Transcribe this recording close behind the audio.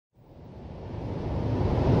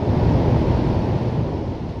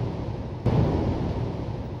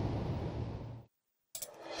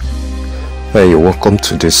Hey, welcome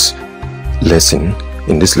to this lesson.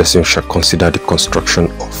 In this lesson, we shall consider the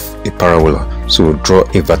construction of a parabola. So we'll draw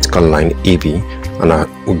a vertical line AB, and I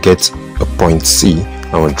will get a point C,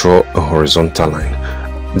 and we'll draw a horizontal line.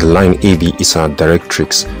 The line AB is our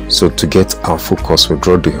directrix. So to get our focus, we'll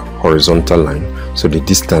draw the horizontal line. So the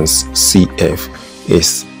distance CF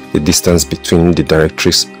is the distance between the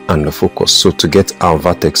directrix and the focus. So to get our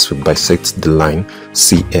vertex, we bisect the line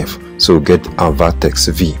CF. So we'll get our vertex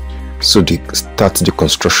V. So to start the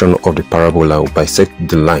construction of the parabola, we'll bisect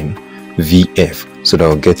the line VF. So that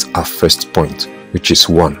we'll get our first point, which is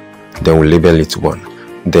 1. Then we'll label it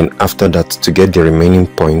 1. Then after that, to get the remaining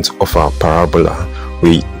point of our parabola,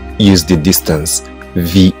 we use the distance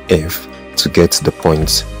VF to get the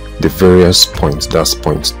points, the various points. That's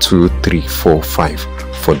point 2, 3, 4, 5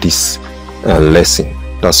 for this lesson.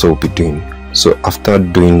 That's what we'll be doing. So after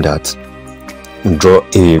doing that, draw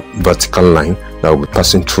a vertical line that will be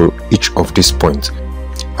passing through each of these points.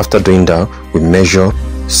 After doing that, we measure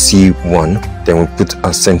C1, then we put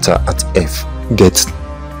our center at F, get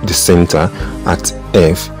the center at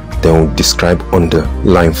F, then we describe on the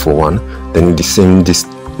line for 1, then the same this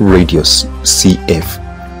radius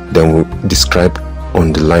CF, then we describe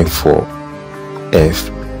on the line for F,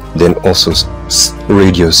 then also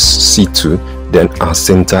radius C2, then our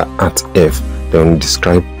center at F, then we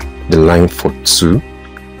describe the line for 2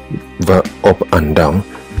 up and down.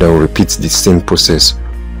 Then we repeat the same process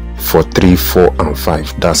for 3, 4 and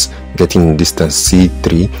 5. That's getting distance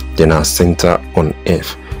C3, then our center on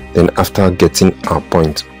F. Then after getting our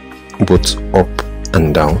point both up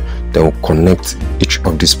and down, then we'll connect each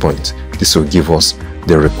of these points. This will give us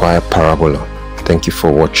the required parabola. Thank you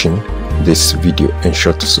for watching this video.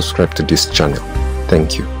 Ensure to subscribe to this channel.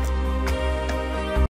 Thank you.